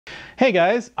Hey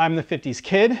guys, I'm the 50s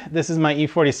kid. This is my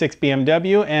E46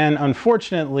 BMW, and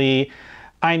unfortunately,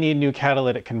 I need new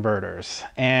catalytic converters.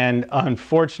 And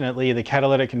unfortunately, the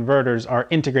catalytic converters are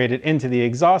integrated into the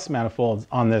exhaust manifolds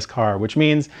on this car, which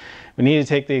means we need to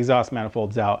take the exhaust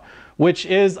manifolds out, which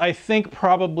is, I think,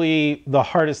 probably the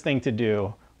hardest thing to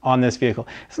do on this vehicle.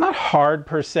 It's not hard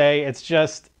per se, it's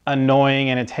just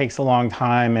annoying and it takes a long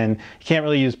time and you can't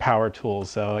really use power tools,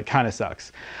 so it kind of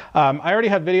sucks. I already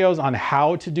have videos on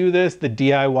how to do this, the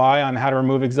DIY on how to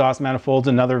remove exhaust manifolds,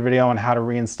 another video on how to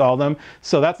reinstall them.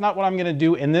 So that's not what I'm going to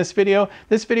do in this video.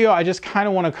 This video I just kind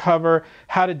of want to cover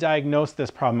how to diagnose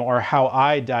this problem, or how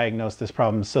I diagnose this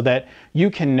problem, so that you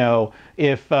can know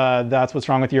if that's what's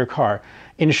wrong with your car.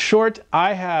 In short,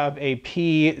 I have a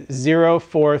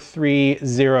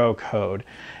P0430 code.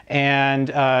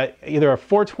 And either a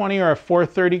 420 or a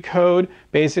 430 code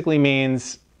basically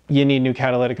means you need new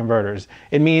catalytic converters.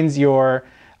 It means your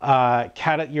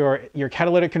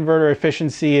catalytic converter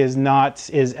efficiency is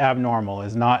abnormal,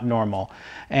 is not normal.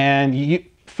 And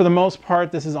for the most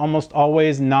part, this is almost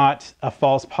always not a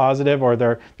false positive, or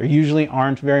there usually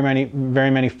aren't very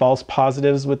many false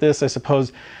positives with this. I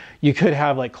suppose you could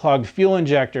have like clogged fuel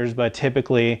injectors, but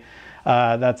typically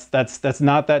that's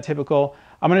not that typical.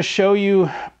 I'm going to show you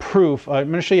proof. I'm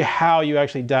going to show you how you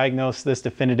actually diagnose this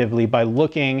definitively by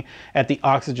looking at the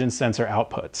oxygen sensor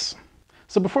outputs.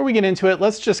 So before we get into it,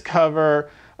 let's just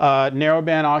cover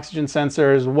narrowband oxygen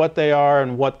sensors, what they are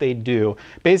and what they do.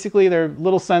 Basically, they're a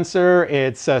little sensor.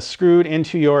 It's screwed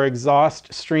into your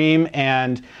exhaust stream,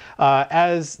 and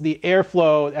as the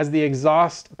airflow, as the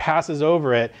exhaust passes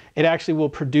over it, it actually will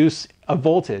produce a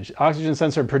voltage. Oxygen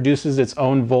sensor produces its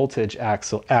own voltage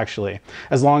actually,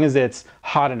 as long as it's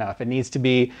hot enough. They need to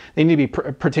be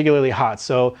particularly hot.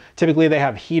 So typically they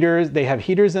have heaters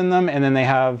in them, and then they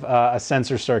have a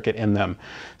sensor circuit in them.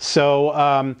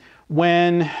 So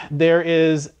when there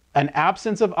is an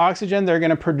absence of oxygen, they're going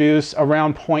to produce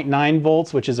around 0.9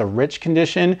 volts, which is a rich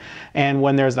condition. And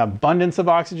when there's an abundance of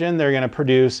oxygen, they're going to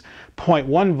produce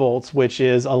 0.1 volts, which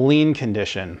is a lean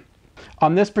condition.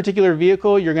 On this particular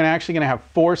vehicle, you're actually going to have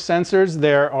 4 sensors.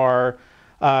 There are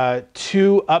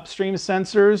 2 upstream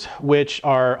sensors, which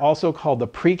are also called the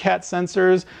pre-cat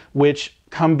sensors, which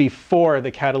come before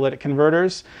the catalytic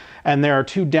converters. And there are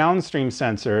 2 downstream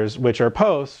sensors, which are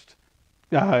post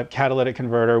catalytic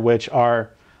converter, which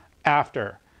are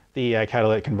after the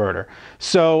catalytic converter.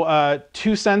 So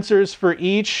 2 sensors for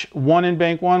each, one in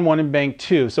bank 1, one in bank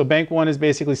 2. So bank 1 is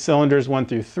basically cylinders 1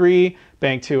 through 3,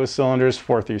 bank 2 is cylinders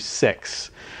 4 through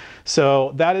 6.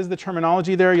 So that is the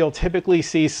terminology there. You'll typically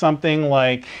see something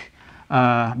like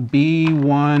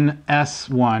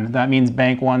B1S1. That means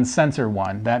bank 1 sensor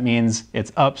 1. That means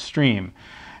it's upstream.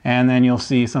 And then you'll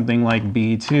see something like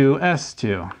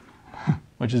B2S2,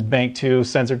 which is bank 2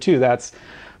 sensor 2. That's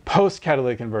post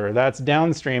catalytic converter. That's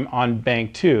downstream on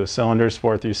bank 2, cylinders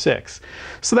 4 through 6.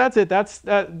 So that's it. That's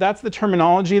the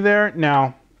terminology there.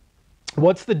 Now,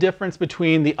 what's the difference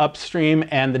between the upstream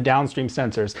and the downstream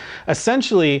sensors?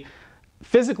 Essentially,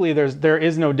 physically, there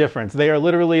is no difference. They are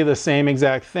literally the same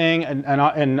exact thing. And a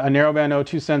narrowband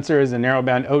O2 sensor is a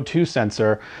narrowband O2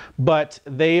 sensor, but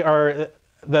they are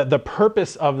the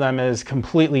purpose of them is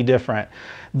completely different.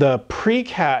 The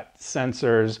pre-cat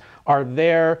sensors are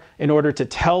there in order to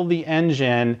tell the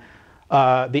engine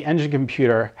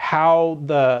computer how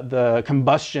the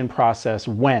combustion process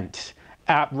went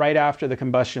right after the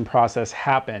combustion process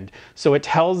happened. So it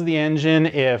tells the engine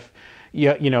if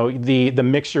the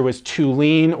mixture was too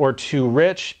lean or too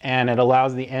rich, and it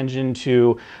allows the engine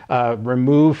to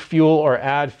remove fuel or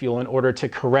add fuel in order to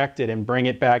correct it and bring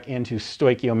it back into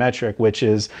stoichiometric, which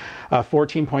is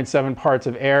 14.7 parts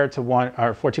of air to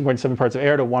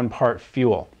 1 part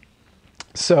fuel.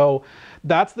 So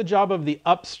that's the job of the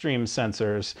upstream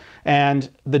sensors. And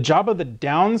the job of the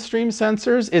downstream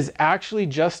sensors is actually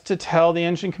just to tell the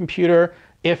engine computer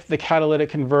if the catalytic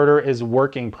converter is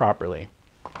working properly.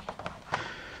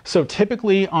 So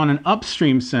typically on an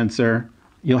upstream sensor,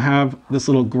 you'll have this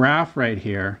little graph right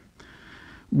here.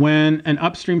 When an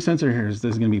upstream sensor, this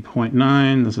is going to be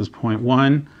 0.9, this is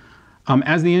 0.1.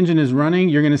 As the engine is running,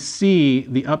 you're going to see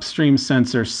the upstream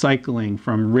sensor cycling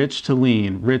from rich to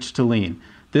lean, rich to lean.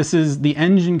 This is, the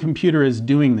engine computer is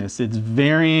doing this. It's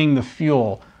varying the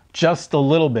fuel just a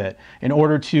little bit in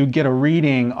order to get a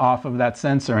reading off of that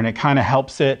sensor, and it kind of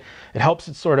helps it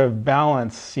sort of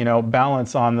balance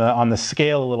on the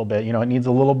scale a little bit. It needs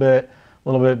a little bit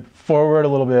forward, a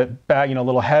little bit back, a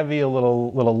little heavy, a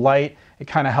little light. It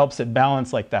kind of helps it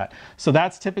balance like that. So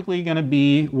that's typically going to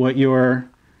be what your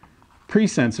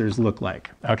pre-sensors look like.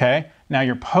 Okay, now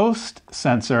your post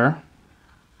sensor,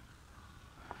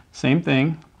 same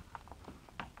thing.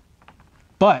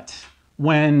 But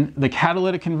when the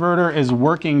catalytic converter is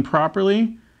working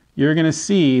properly, you're going to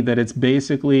see that it's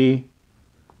basically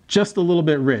just a little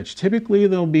bit rich. Typically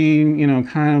there'll be, you know,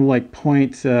 kind of like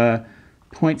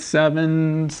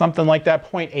 0.7, something like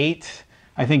that, 0.8.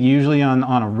 I think usually on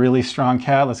a really strong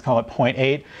cat, let's call it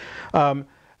 0.8.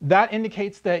 That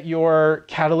indicates that your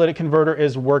catalytic converter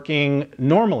is working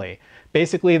normally.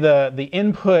 Basically, the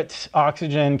input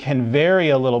oxygen can vary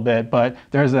a little bit, but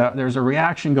there's a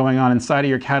reaction going on inside of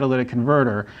your catalytic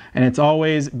converter, and it's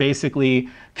always basically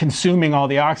consuming all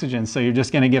the oxygen, so you're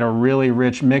just going to get a really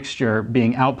rich mixture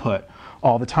being output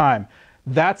all the time.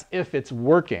 That's if it's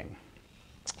working.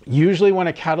 Usually when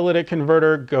a catalytic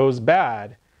converter goes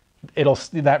bad,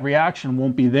 that reaction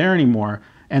won't be there anymore,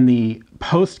 and the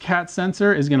post-cat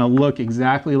sensor is going to look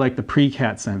exactly like the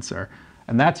pre-cat sensor.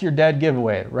 And that's your dead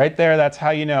giveaway. Right there, that's how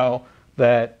you know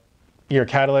that your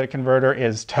catalytic converter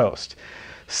is toast.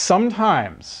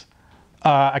 Sometimes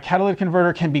a catalytic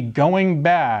converter can be going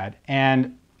bad,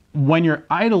 and when you're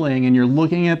idling and you're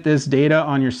looking at this data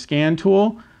on your scan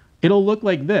tool, it'll look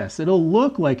like this. It'll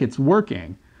look like it's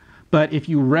working. But if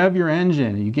you rev your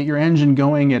engine and you get your engine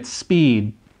going at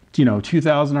speed, you know,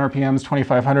 2,000 RPMs,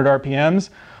 2,500 RPMs,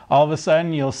 all of a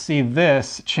sudden you'll see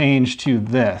this change to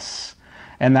this.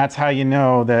 And that's how you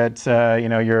know that you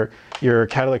know, your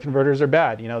catalytic converters are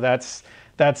bad. You know, that's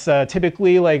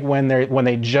typically like when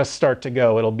they just start to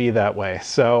go, it'll be that way.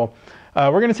 So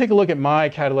we're going to take a look at my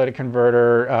catalytic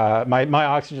converter, my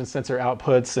oxygen sensor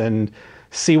outputs, and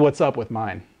see what's up with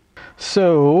mine.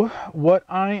 So what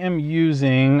I am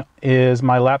using is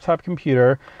my laptop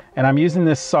computer, and I'm using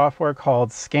this software called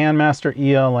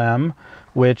ScanMaster-ELM,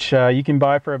 which you can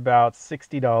buy for about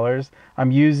 $60.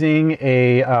 I'm using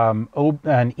an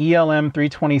ELM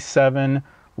 327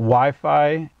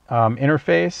 Wi-Fi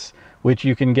interface, which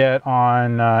you can get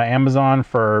on Amazon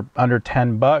for under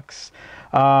 10 bucks.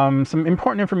 Some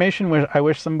important information which I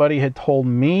wish somebody had told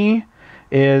me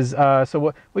is, so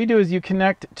what you do is you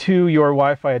connect to your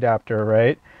Wi-Fi adapter,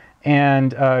 right?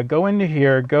 And go into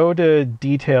here, go to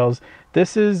details.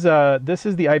 This is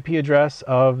the IP address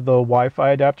of the Wi-Fi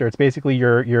adapter. It's basically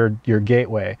your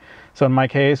gateway. So in my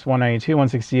case,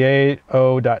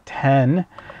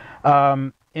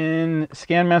 192.168.0.10. In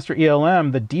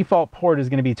ScanMaster-ELM, the default port is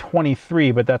going to be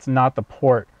 23, but that's not the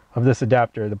port of this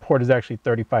adapter. The port is actually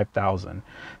 35,000.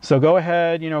 So go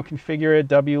ahead, you know, configure it,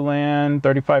 WLAN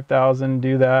 35,000,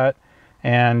 do that,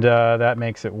 and that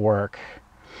makes it work.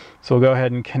 So we'll go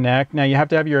ahead and connect. Now you have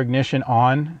to have your ignition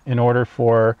on in order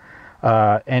for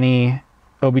any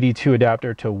OBD2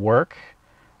 adapter to work.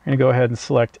 I'm going to go ahead and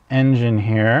select engine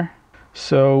here.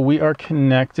 So we are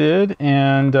connected,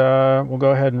 and we'll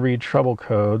go ahead and read trouble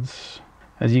codes.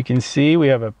 As you can see, we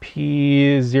have a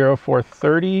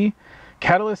P0430.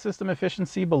 Catalyst system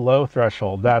efficiency below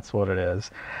threshold, that's what it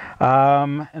is.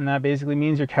 And that basically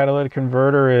means your catalytic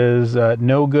converter is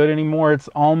no good anymore. It's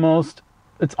almost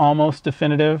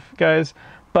definitive, guys,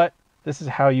 but this is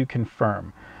how you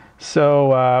confirm.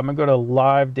 So I'm gonna go to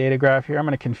live data graph here. I'm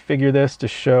gonna configure this to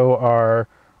show our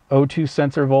O2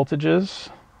 sensor voltages.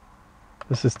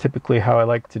 This is typically how I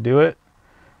like to do it.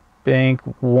 Bank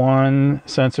 1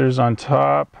 sensors on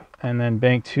top, and then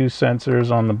bank 2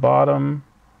 sensors on the bottom.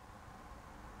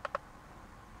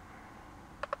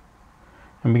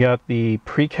 And we got the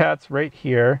pre-cats right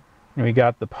here, and we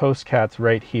got the post-cats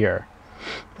right here.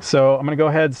 So I'm going to go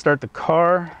ahead and start the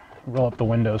car. Roll up the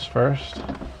windows first.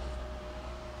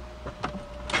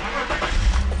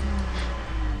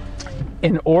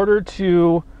 In order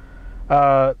to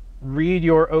read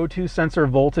your O2 sensor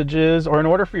voltages, or in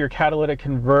order for your catalytic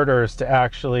converters to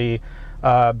actually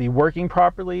be working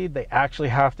properly, they actually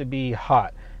have to be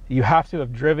hot. You have to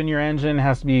have driven your engine, it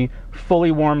has to be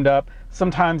fully warmed up.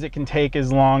 Sometimes it can take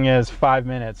as long as 5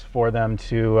 minutes for them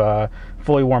to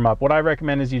fully warm up. What I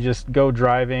recommend is you just go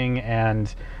driving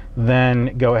and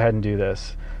then go ahead and do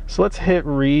this. So let's hit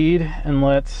read and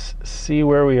let's see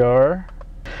where we are.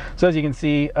 So as you can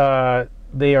see,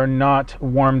 they are not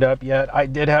warmed up yet. I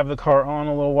did have the car on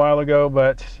a little while ago,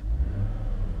 but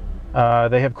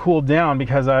they have cooled down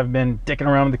because I've been dicking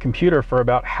around with the computer for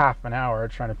about half an hour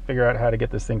trying to figure out how to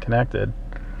get this thing connected.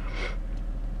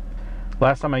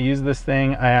 Last time I used this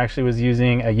thing, I actually was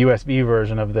using a USB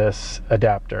version of this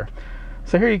adapter.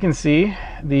 So here you can see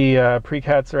the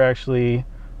pre-cats are actually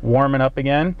warming up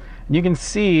again. And you can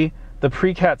see the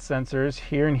pre-cat sensors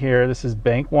here and here. This is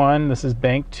bank 1, this is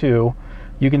bank 2.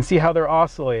 You can see how they're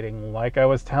oscillating, like I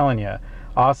was telling you.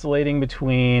 Oscillating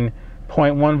between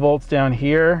 0.1 volts down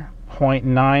here,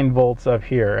 0.9 volts up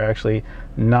here. Actually,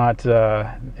 not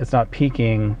it's not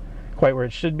peaking quite where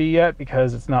it should be yet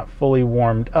because it's not fully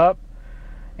warmed up.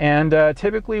 And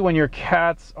typically when your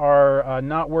cats are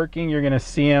not working, you're going to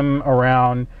see them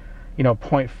around, you know,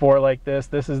 0.4 like this.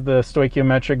 This is the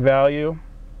stoichiometric value.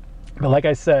 But like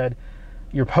I said,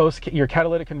 your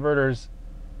catalytic converters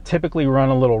typically run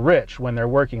a little rich when they're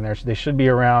working. They should be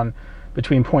around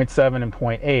between 0.7 and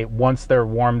 0.8 once they're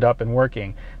warmed up and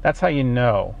working. That's how you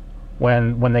know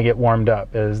when they get warmed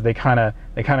up, is they kind of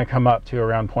come up to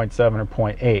around 0.7 or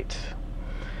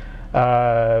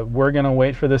 0.8. We're gonna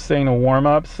wait for this thing to warm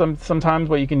up. Sometimes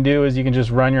what you can do is you can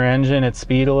just run your engine at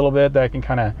speed a little bit. That can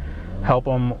kind of help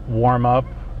them warm up.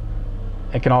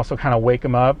 It can also kind of wake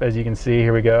them up, as you can see.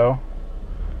 Here we go,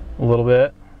 a little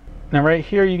bit. Now right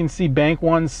here you can see bank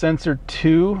 1 sensor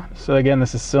 2. So again,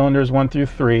 this is cylinders 1 through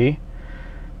 3.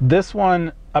 This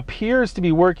one appears to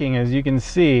be working, as you can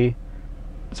see.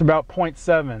 It's about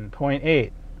 0.7,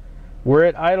 0.8. We're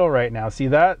at idle right now. See,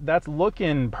 that's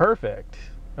looking perfect.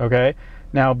 Okay,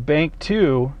 now bank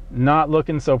 2 not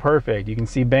looking so perfect. You can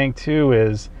see bank 2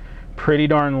 is pretty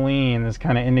darn lean. It's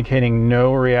kind of indicating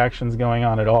no reactions going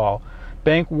on at all.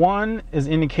 Bank 1 is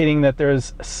indicating that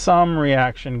there's some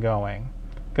reaction going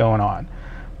on.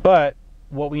 But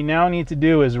what we now need to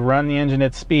do is run the engine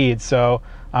at speed. So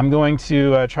I'm going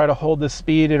to try to hold the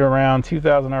speed at around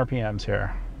 2,000 RPMs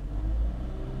here.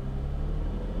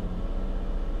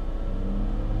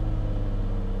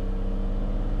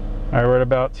 All right, we're at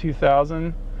about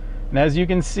 2,000. And as you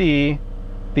can see,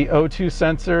 the O2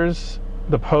 sensors,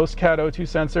 the post-cat O2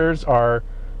 sensors are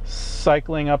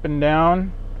cycling up and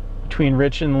down between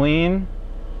rich and lean.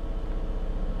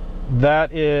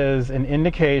 That is an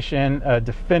indication, a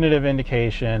definitive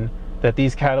indication, that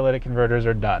these catalytic converters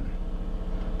are done.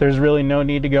 There's really no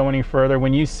need to go any further.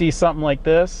 When you see something like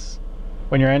this,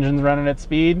 when your engine's running at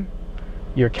speed,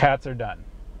 your cats are done.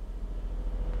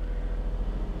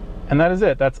 And that is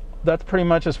it. That's pretty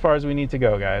much as far as we need to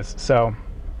go, guys. So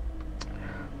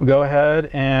we'll go ahead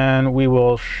and we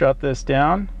will shut this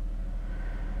down.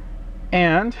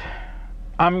 And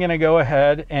I'm going to go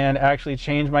ahead and actually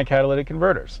change my catalytic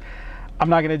converters. I'm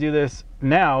not going to do this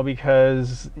now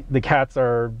because the cats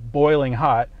are boiling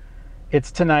hot.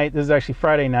 It's tonight. This is actually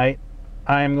Friday night.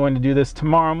 I am going to do this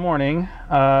tomorrow morning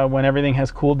when everything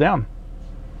has cooled down.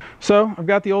 So I've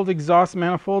got the old exhaust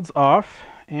manifolds off,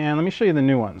 and let me show you the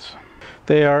new ones.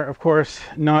 They are, of course,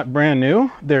 not brand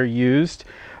new. They're used.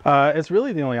 It's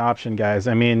really the only option, guys.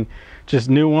 I mean, just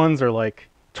new ones are like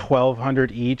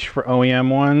 $1,200 each for OEM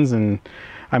ones, and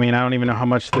I mean, I don't even know how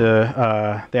much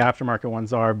the aftermarket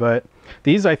ones are, but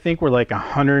these I think were like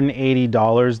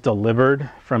 $180 delivered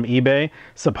from eBay.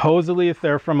 Supposedly, if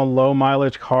they're from a low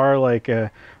mileage car, like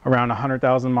around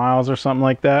 100,000 miles or something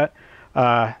like that,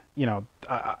 you know,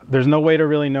 there's no way to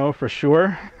really know for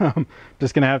sure.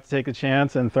 Just gonna have to take a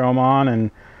chance and throw them on,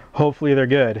 and hopefully they're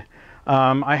good.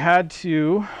 I had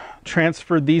to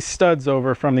transfer these studs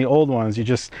over from the old ones. You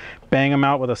just bang them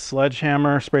out with a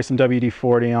sledgehammer, spray some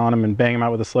WD-40 on them and bang them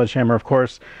out with a sledgehammer. Of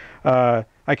course,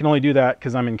 I can only do that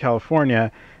because I'm in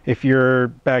California. If you're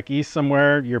back east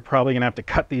somewhere, you're probably gonna have to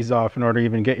cut these off in order to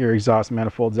even get your exhaust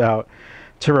manifolds out.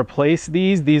 To replace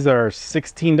these are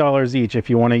 $16 each if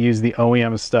you want to use the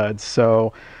OEM studs.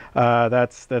 So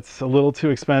that's a little too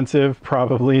expensive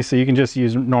probably. So you can just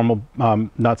use normal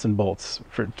nuts and bolts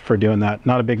for doing that.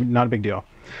 Not a big deal.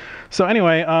 So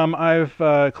anyway,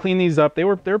 I've cleaned these up. They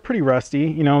were pretty rusty.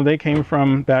 You know, they came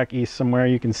from back east somewhere.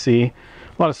 You can see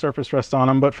a lot of surface rust on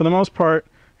them, but for the most part,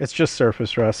 it's just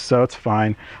surface rust, so it's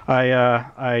fine.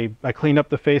 I cleaned up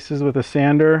the faces with a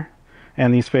sander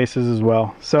and these faces as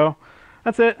well. So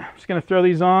that's it. I'm just gonna throw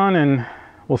these on and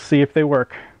we'll see if they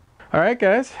work. All right,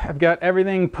 guys, I've got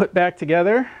everything put back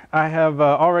together. I have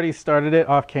already started it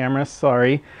off camera,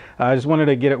 sorry. I just wanted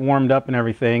to get it warmed up and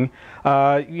everything.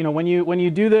 You know, when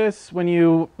you do this, when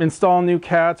you install new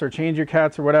cats or change your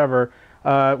cats or whatever,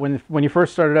 when you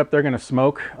first start it up, they're gonna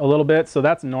smoke a little bit, so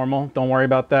that's normal. Don't worry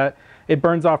about that. It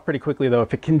burns off pretty quickly though.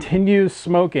 If it continues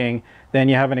smoking, then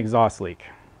you have an exhaust leak.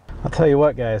 I'll tell you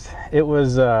what, guys, it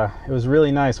was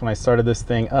really nice when I started this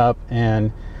thing up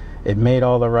and it made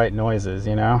all the right noises,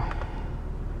 you know.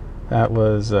 That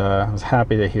was, I was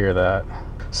happy to hear that.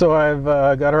 So I've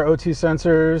got our O2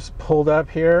 sensors pulled up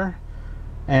here,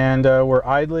 and we're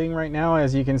idling right now.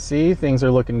 As you can see, things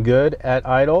are looking good at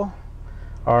idle.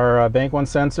 Our bank 1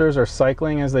 sensors are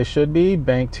cycling as they should be.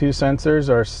 Bank 2 sensors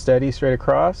are steady straight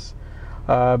across,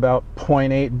 about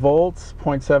 0.8 volts,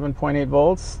 0.7, 0.8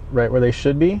 volts, right where they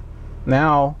should be.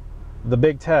 Now, the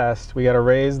big test, we got to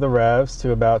raise the revs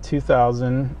to about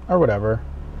 2,000 or whatever.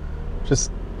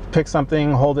 Just pick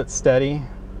something, hold it steady.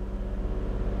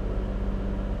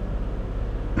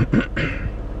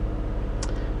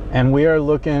 And we are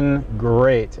looking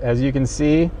great. As you can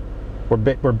see,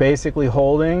 We're basically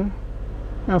holding,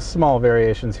 you know, small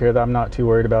variations here that I'm not too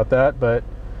worried about that, but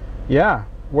yeah,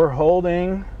 we're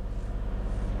holding,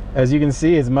 as you can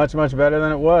see, it's much better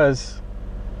than it was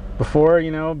before.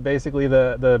 You know, basically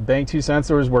the Bank 2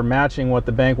 sensors were matching what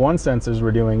the Bank 1 sensors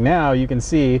were doing. Now you can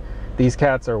see these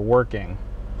cats are working.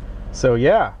 So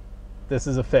yeah, this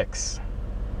is a fix.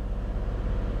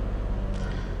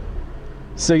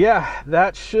 So yeah,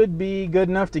 that should be good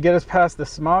enough to get us past the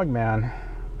smog, man.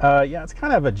 Yeah, it's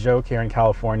kind of a joke here in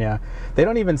California. They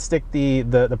don't even stick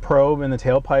the probe in the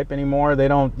tailpipe anymore. They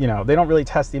don't, you know, they don't really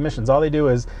test the emissions. All they do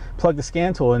is plug the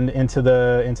scan tool into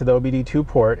the OBD2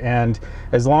 port, and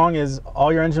as long as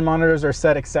all your engine monitors are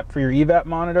set except for your evap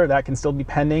monitor, that can still be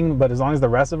pending, but as long as the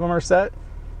rest of them are set,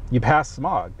 you pass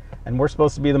smog. And we're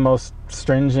supposed to be the most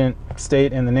stringent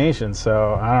state in the nation,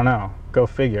 so I don't know, go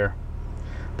figure.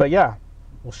 But yeah,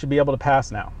 we should be able to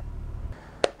pass now.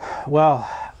 Well,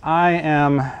 I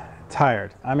am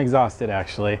tired. I'm exhausted,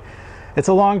 actually. It's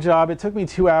a long job. It took me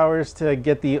 2 hours to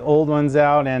get the old ones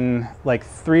out and like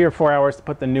 3 or 4 hours to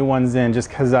put the new ones in, just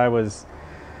because I was,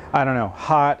 I don't know,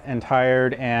 hot and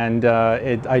tired, and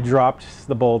I dropped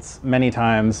the bolts many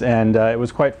times, and it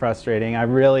was quite frustrating. I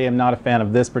really am not a fan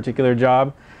of this particular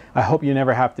job. I hope you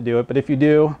never have to do it, but if you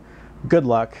do, good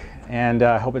luck, and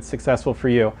I hope it's successful for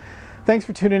you. Thanks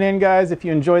for tuning in, guys. If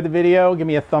you enjoyed the video, give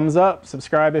me a thumbs up,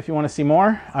 subscribe if you want to see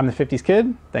more. I'm the 50s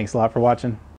Kid. Thanks a lot for watching.